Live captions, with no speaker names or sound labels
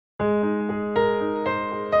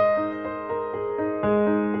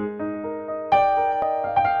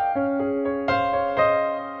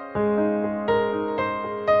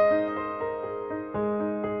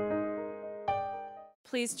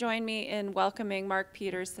please join me in welcoming Mark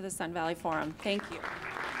Peters to the Sun Valley Forum. Thank you.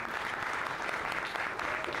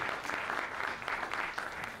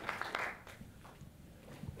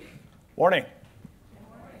 Morning.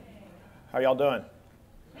 How y'all doing?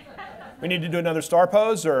 We need to do another star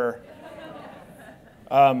pose, or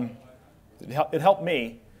it helped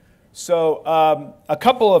me. So a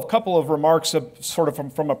couple of remarks sort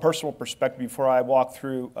of from a personal perspective before I walk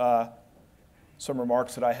through some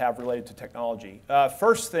remarks that I have related to technology.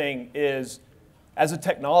 First thing is, as a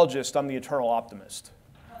technologist, I'm the eternal optimist.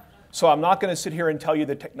 So I'm not going to sit here and tell you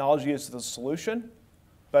that technology is the solution,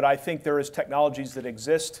 but I think there is technologies that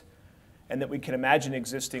exist and that we can imagine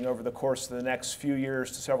existing over the course of the next few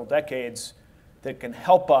years to several decades that can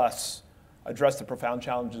help us address the profound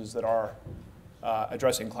challenges that are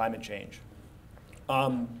addressing climate change.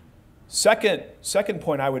 Second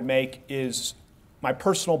point I would make is my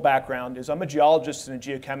personal background is I'm a geologist and a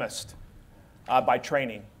geochemist by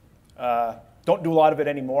training. Don't do a lot of it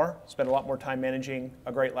anymore. Spend a lot more time managing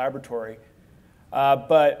a great laboratory.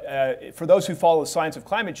 But for those who follow the science of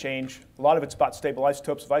climate change, a lot of it's about stable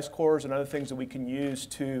isotopes of ice cores and other things that we can use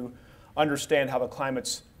to understand how the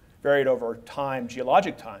climate's varied over time,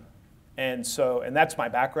 geologic time. And that's my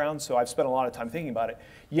background, so I've spent a lot of time thinking about it.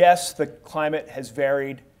 Yes, the climate has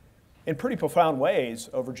varied in pretty profound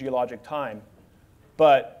ways over geologic time,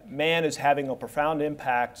 but man is having a profound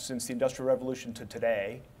impact since the Industrial Revolution to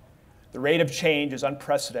today. The rate of change is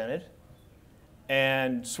unprecedented.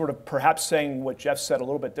 And sort of perhaps saying what Jeff said a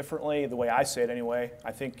little bit differently, the way I say it anyway,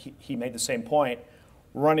 I think he made the same point,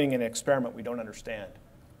 running an experiment we don't understand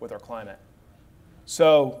with our climate.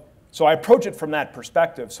 So I approach it from that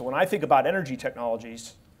perspective. So when I think about energy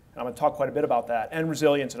technologies, and I'm going to talk quite a bit about that, and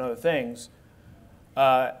resilience and other things,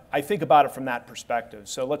 I think about it from that perspective.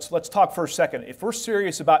 So let's talk for a second. If we're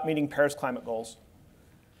serious about meeting Paris climate goals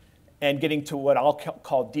and getting to what I'll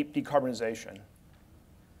call deep decarbonization,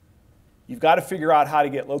 you've got to figure out how to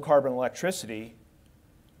get low-carbon electricity,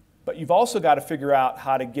 but you've also got to figure out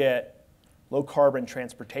how to get low-carbon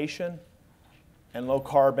transportation and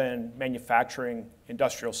low-carbon manufacturing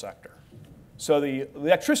industrial sector. So the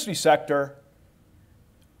electricity sector,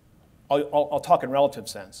 I'll talk in relative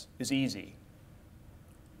sense, is easy,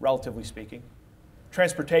 relatively speaking.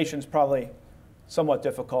 Transportation is probably somewhat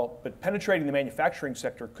difficult, but penetrating the manufacturing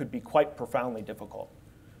sector could be quite profoundly difficult.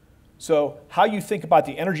 So how you think about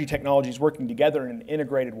the energy technologies working together in an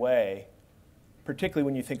integrated way, particularly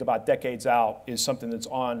when you think about decades out, is something that's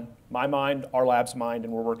on my mind, our lab's mind,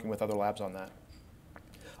 and we're working with other labs on that.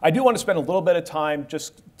 I do want to spend a little bit of time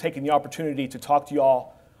just taking the opportunity to talk to you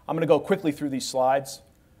all. I'm going to go quickly through these slides.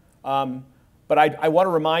 But I want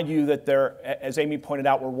to remind you that as Amy pointed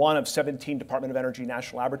out, we're one of 17 Department of Energy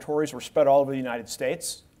national laboratories. We're spread all over the United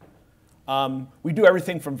States. We do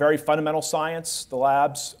everything from very fundamental science, the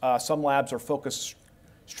labs. Some labs are focused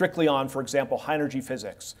strictly on, for example, high energy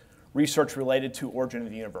physics, research related to origin of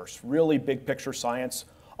the universe, really big picture science,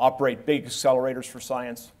 operate big accelerators for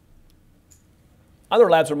science. Other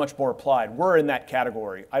labs are much more applied. We're in that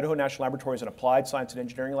category. Idaho National Laboratory is an applied science and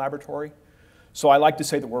engineering laboratory. So I like to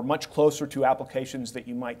say that we're much closer to applications that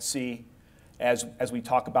you might see as we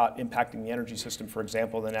talk about impacting the energy system, for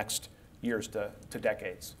example, in the next years to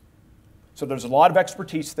decades. So there's a lot of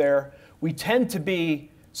expertise there. We tend to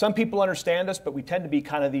be, some people understand us, but we tend to be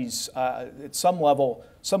kind of these, at some level,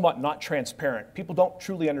 somewhat not transparent. People don't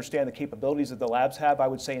truly understand the capabilities that the labs have, I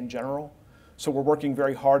would say, in general. So we're working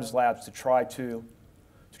very hard as labs to try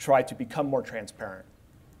to become more transparent.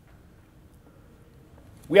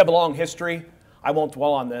 We have a long history. I won't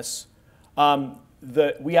dwell on this.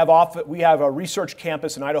 We have a research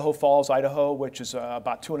campus in Idaho Falls, Idaho, which is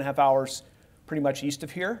about 2.5 hours pretty much east of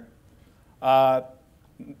here.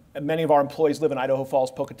 Many of our employees live in Idaho Falls,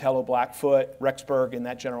 Pocatello, Blackfoot, Rexburg, in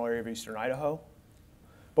that general area of eastern Idaho.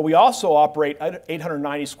 But we also operate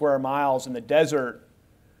 890 square miles in the desert.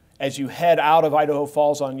 As you head out of Idaho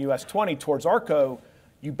Falls on US 20 towards Arco,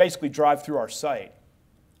 you basically drive through our site.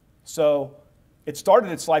 So it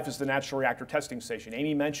started its life as the National Reactor Testing Station.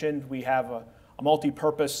 Amy mentioned we have a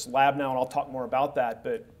multi-purpose lab now, and I'll talk more about that.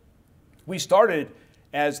 But we started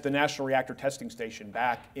as the National Reactor Testing Station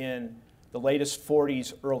back in the latest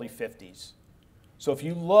 40s, early 50s. So if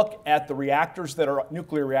you look at the reactors that are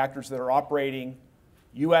nuclear reactors that are operating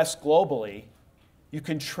US globally, you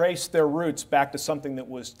can trace their roots back to something that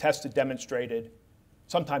was tested, demonstrated,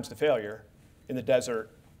 sometimes to failure, in the desert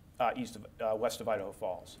west of Idaho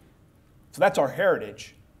Falls. So that's our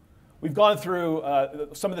heritage. We've gone through,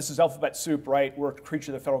 some of this is alphabet soup, right? We're a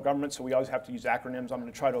creature of the federal government, so we always have to use acronyms. I'm going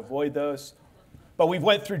to try to avoid those. But we've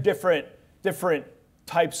went through different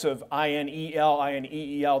types of INEL,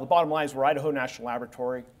 INEEL. The bottom line is we're Idaho National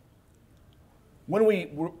Laboratory. When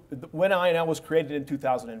INL was created in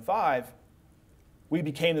 2005, we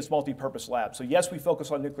became this multi-purpose lab. So yes, we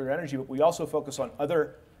focus on nuclear energy, but we also focus on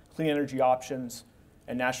other clean energy options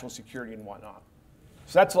and national security and whatnot.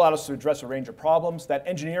 So that's allowed us to address a range of problems. That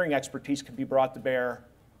engineering expertise can be brought to bear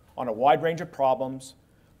on a wide range of problems.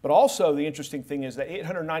 But also the interesting thing is that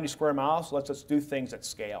 890 square miles lets us do things at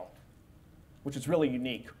scale, which is really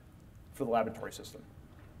unique for the laboratory system.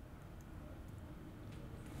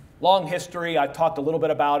 Long history, I talked a little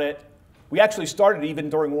bit about it. We actually started even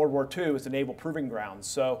during World War II as the naval proving grounds.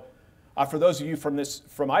 So for those of you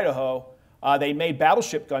from Idaho, they made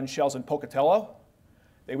battleship gun shells in Pocatello.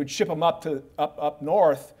 They would ship them up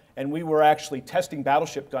north, and we were actually testing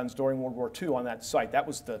battleship guns during World War II on that site. That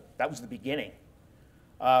was the beginning.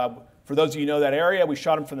 For those of you who know that area, we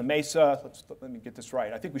shot them from the mesa. Let me get this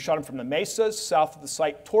right. I think we shot them from the mesas south of the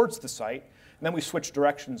site towards the site, and then we switched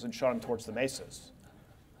directions and shot them towards the mesas.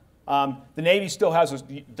 The Navy still has,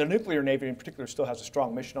 the nuclear Navy in particular, still has a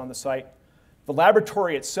strong mission on the site. The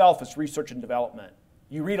laboratory itself is research and development.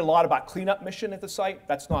 You read a lot about cleanup mission at the site.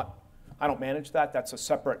 That's not, I don't manage that. That's a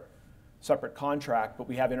separate contract, but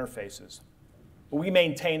we have interfaces. But we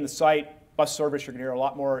maintain the site, bus service. You're going to hear a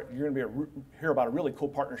lot more. You're going to hear about a really cool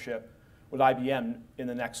partnership with IBM in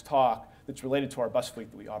the next talk that's related to our bus fleet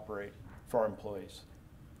that we operate for our employees.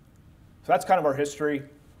 So that's kind of our history.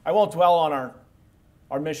 I won't dwell on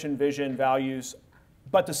our mission, vision, values,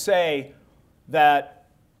 but to say that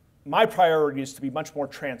my priority is to be much more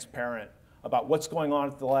transparent about what's going on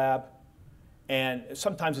at the lab, and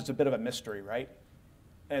sometimes it's a bit of a mystery, right?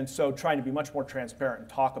 And so trying to be much more transparent and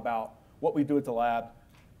talk about what we do at the lab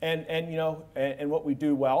and what we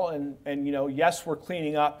do well, and yes, we're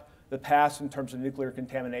cleaning up the past in terms of nuclear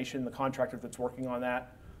contamination, the contractor that's working on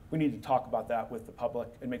that. We need to talk about that with the public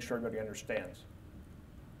and make sure everybody understands.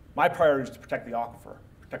 My priority is to protect the aquifer,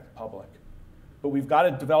 protect the public. But we've got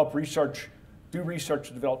to develop research, do research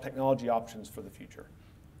to develop technology options for the future.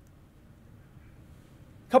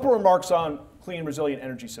 A couple remarks on clean, resilient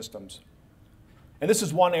energy systems. And this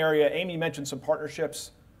is one area. Amy mentioned some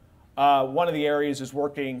partnerships. One of the areas is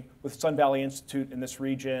working with Sun Valley Institute in this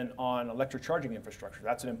region on electric charging infrastructure.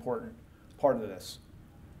 That's an important part of this.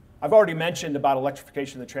 I've already mentioned about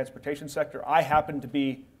electrification of the transportation sector. I happen to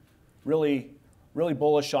be really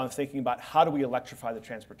bullish on thinking about how do we electrify the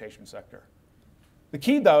transportation sector. The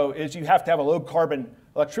key, though, is you have to have a low-carbon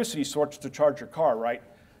electricity source to charge your car, right?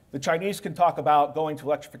 The Chinese can talk about going to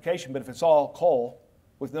electrification, but if it's all coal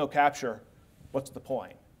with no capture, what's the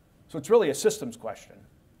point? So it's really a systems question.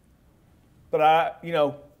 But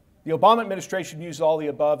the Obama administration uses all the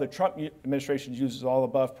above. The Trump administration uses all the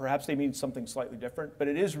above. Perhaps they mean something slightly different. But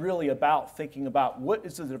it is really about thinking about what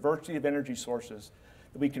is the diversity of energy sources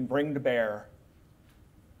that we can bring to bear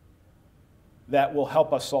that will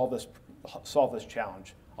help us solve this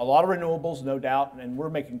challenge. A lot of renewables, no doubt, and we're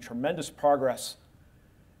making tremendous progress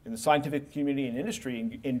in the scientific community and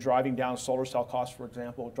industry in driving down solar cell costs, for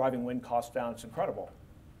example, driving wind costs down. It's incredible.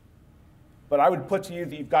 But I would put to you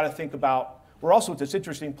that you've got to think about, we're also at this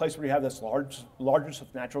interesting place where you have this largest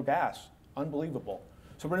of natural gas. Unbelievable.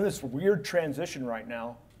 So we're in this weird transition right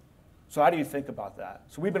now. So how do you think about that?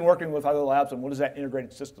 So we've been working with other labs on what does that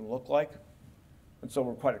integrated system look like? And so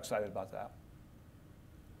we're quite excited about that.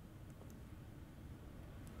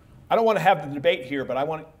 I don't want to have the debate here, but I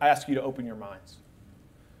want to ask you to open your minds.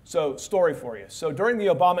 So, story for you. So during the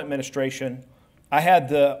Obama administration, I had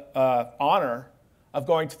the honor of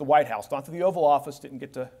going to the White House, not to the Oval Office, didn't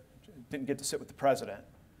get to sit with the president,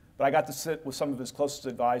 but I got to sit with some of his closest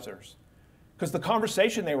advisors. Because the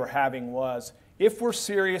conversation they were having was, if we're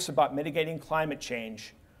serious about mitigating climate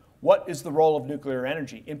change, what is the role of nuclear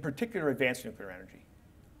energy, in particular advanced nuclear energy?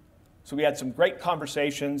 So we had some great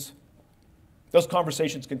conversations. Those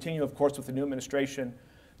conversations continue, of course, with the new administration.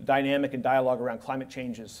 The dynamic and dialogue around climate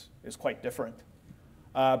change is quite different.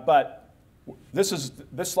 But this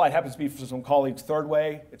slide happens to be from some colleagues' Third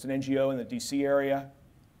Way. It's an NGO in the DC area.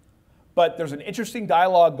 But there's an interesting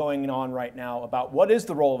dialogue going on right now about what is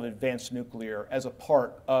the role of advanced nuclear as a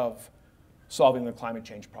part of solving the climate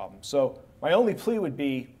change problem. So my only plea would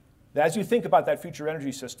be that as you think about that future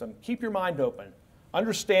energy system, keep your mind open.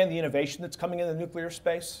 Understand the innovation that's coming in the nuclear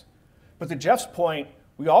space. But to Jeff's point,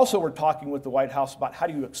 we also were talking with the White House about how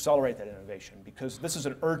do you accelerate that innovation, because this is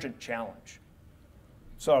an urgent challenge.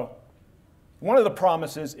 So one of the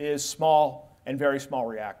promises is small and very small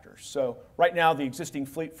reactors. So right now, the existing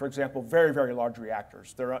fleet, for example, very, very large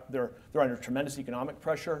reactors. They're under tremendous economic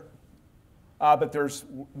pressure. But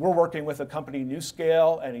we're working with a company,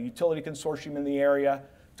 NuScale, and a utility consortium in the area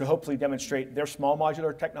to hopefully demonstrate their small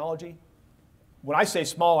modular technology. When I say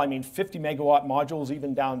small, I mean 50 megawatt modules,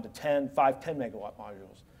 even down to 10 megawatt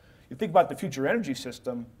modules. You think about the future energy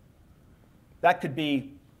system, that could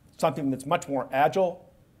be something that's much more agile,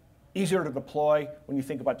 easier to deploy when you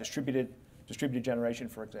think about distributed generation,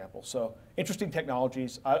 for example. So interesting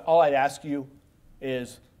technologies. All I'd ask you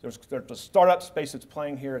is there's a startup space that's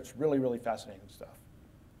playing here. It's really, really fascinating stuff.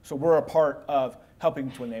 So we're a part of helping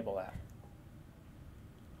to enable that.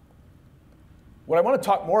 What I want to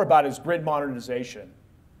talk more about is grid modernization.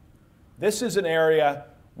 This is an area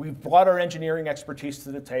we've brought our engineering expertise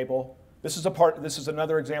to the table. This is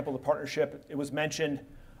another example of the partnership. It was mentioned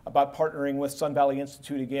about partnering with Sun Valley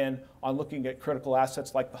Institute again on looking at critical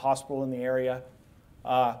assets like the hospital in the area.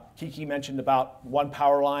 Kiki mentioned about one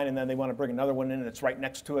power line, and then they want to bring another one in, and it's right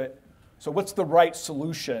next to it. So what's the right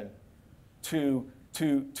solution to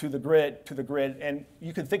the grid? And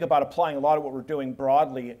you can think about applying a lot of what we're doing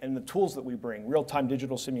broadly and the tools that we bring, real-time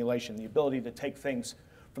digital simulation, the ability to take things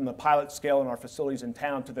from the pilot scale in our facilities in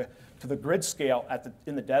town to the grid scale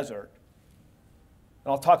in the desert.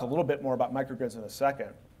 And I'll talk a little bit more about microgrids in a second.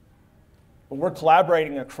 But we're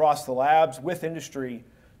collaborating across the labs with industry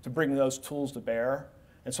to bring those tools to bear.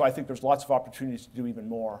 And so I think there's lots of opportunities to do even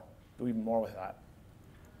more with that.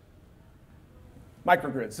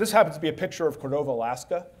 Microgrids. This happens to be a picture of Cordova,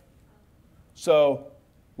 Alaska. So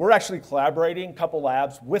we're actually collaborating, a couple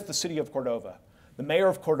labs, with the city of Cordova. The mayor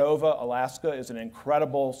of Cordova, Alaska, is an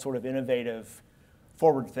incredible sort of innovative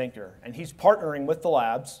forward thinker. And he's partnering with the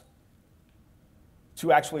labs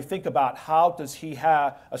to actually think about how does he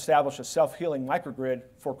establish a self-healing microgrid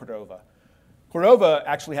for Cordova. Cordova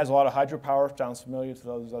actually has a lot of hydropower. Sounds familiar to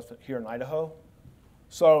those of us here in Idaho.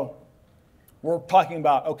 So we're talking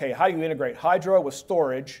about, okay, how do you integrate hydro with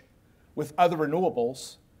storage with other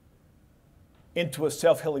renewables into a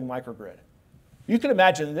self-healing microgrid? You can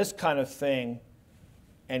imagine this kind of thing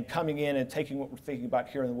and coming in and taking what we're thinking about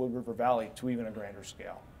here in the Wood River Valley to even a grander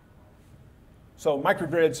scale. So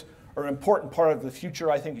microgrids are an important part of the future,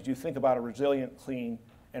 I think, as you think about a resilient, clean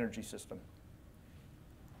energy system.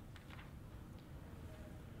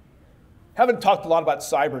 Haven't talked a lot about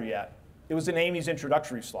cyber yet. It was in Amy's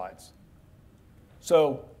introductory slides.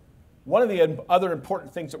 So one of the other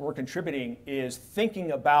important things that we're contributing is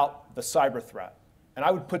thinking about the cyber threat. And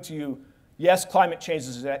I would put to you, yes, climate change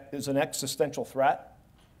is an existential threat,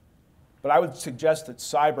 but I would suggest that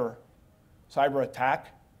cyber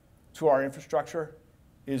attack to our infrastructure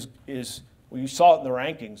is well, you saw it in the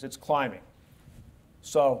rankings, it's climbing.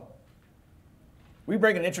 So we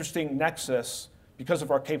bring an interesting nexus because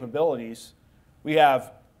of our capabilities. We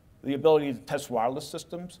have the ability to test wireless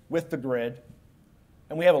systems with the grid,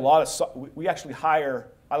 and we have a lot of, we actually hire,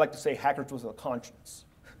 I like to say, hackers with a conscience,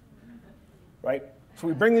 right? So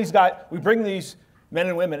we bring these men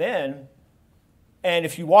and women in, and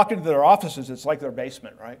if you walk into their offices, it's like their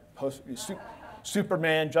basement, right?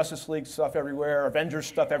 Superman, Justice League stuff everywhere, Avengers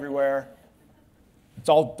stuff everywhere. It's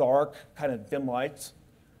all dark, kind of dim lights.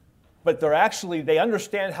 But they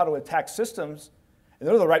understand how to attack systems, and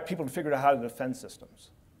they're the right people to figure out how to defend systems.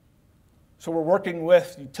 So we're working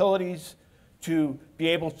with utilities to be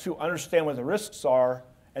able to understand what the risks are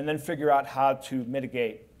and then figure out how to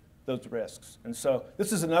mitigate those risks. And so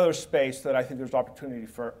this is another space that I think there's opportunity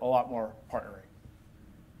for a lot more partnering.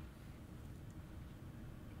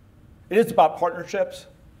 It is about partnerships.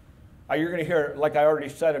 You're going to hear, like I already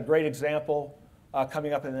said, a great example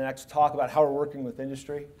coming up in the next talk about how we're working with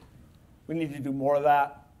industry. We need to do more of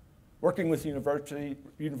that. Working with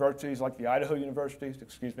universities like the Idaho universities,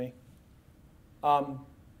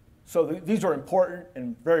 So these are important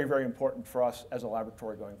and very, very important for us as a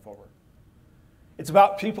laboratory going forward. It's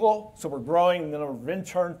about people, so we're growing the number of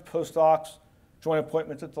interns, postdocs, joint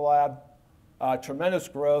appointments at the lab, tremendous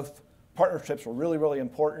growth. Partnerships are really, really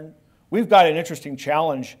important. We've got an interesting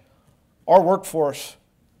challenge. Our workforce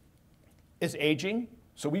is aging,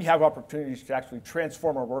 so we have opportunities to actually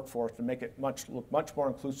transform our workforce to make it look much more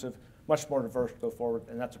inclusive, much more diverse go forward,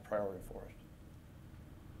 and that's a priority for us.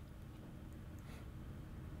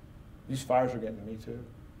 These fires are getting to me too.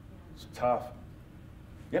 It's tough.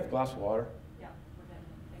 You have a glass of water? Yeah,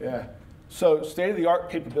 we're good. Yeah. So state-of-the-art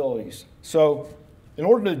capabilities. So in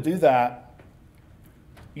order to do that,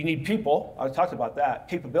 you need people. I talked about that,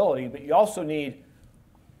 capability, but you also need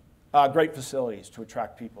great facilities to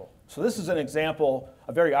attract people. So this is an example,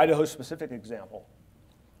 a very Idaho-specific example.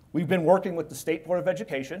 We've been working with the State Board of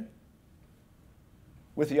Education,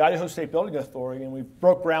 with the Idaho State Building Authority, and we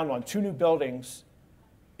broke ground on 2 new buildings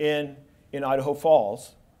in Idaho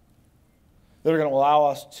Falls that are going to allow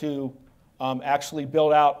us to actually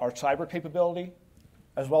build out our cyber capability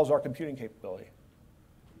as well as our computing capability.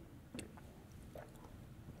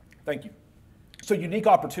 Thank you. So unique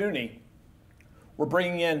opportunity, we're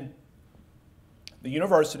bringing in the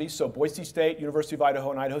universities, so Boise State, University of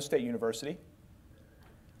Idaho, and Idaho State University.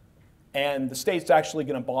 And the state's actually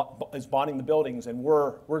is bonding the buildings, and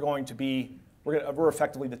we're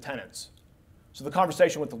effectively the tenants. So the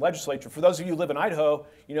conversation with the legislature, for those of you who live in Idaho,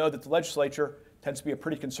 you know that the legislature tends to be a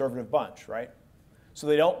pretty conservative bunch, right? So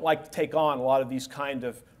they don't like to take on a lot of these kind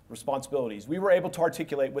of responsibilities. We were able to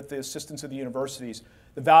articulate with the assistance of the universities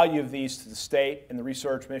the value of these to the state and the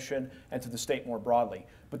research mission and to the state more broadly.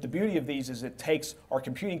 But the beauty of these is it takes our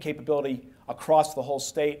computing capability across the whole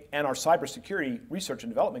state and our cybersecurity research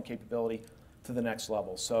and development capability to the next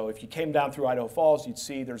level. So if you came down through Idaho Falls, you'd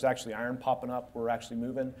see there's actually iron popping up. We're actually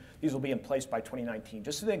moving. These will be in place by 2019.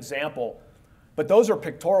 Just an example. But those are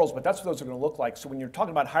pictorials, but that's what those are going to look like. So when you're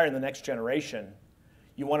talking about hiring the next generation,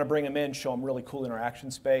 you want to bring them in, show them really cool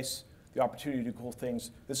interaction space, the opportunity to do cool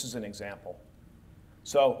things. This is an example.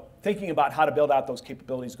 So thinking about how to build out those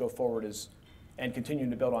capabilities go forward and continuing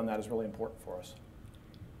to build on that is really important for us.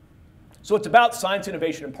 So it's about science,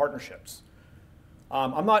 innovation, and partnerships.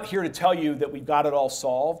 I'm not here to tell you that we've got it all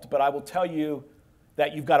solved, but I will tell you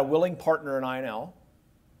that you've got a willing partner in INL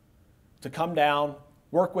to come down,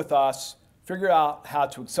 work with us, figure out how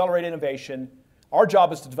to accelerate innovation. Our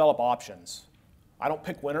job is to develop options. I don't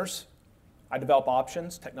pick winners. I develop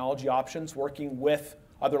options, technology options, working with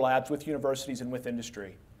other labs, with universities, and with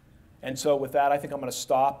industry. And so with that, I think I'm going to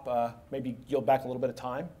stop, maybe yield back a little bit of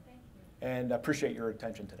time, and appreciate your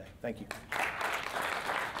attention today. Thank you.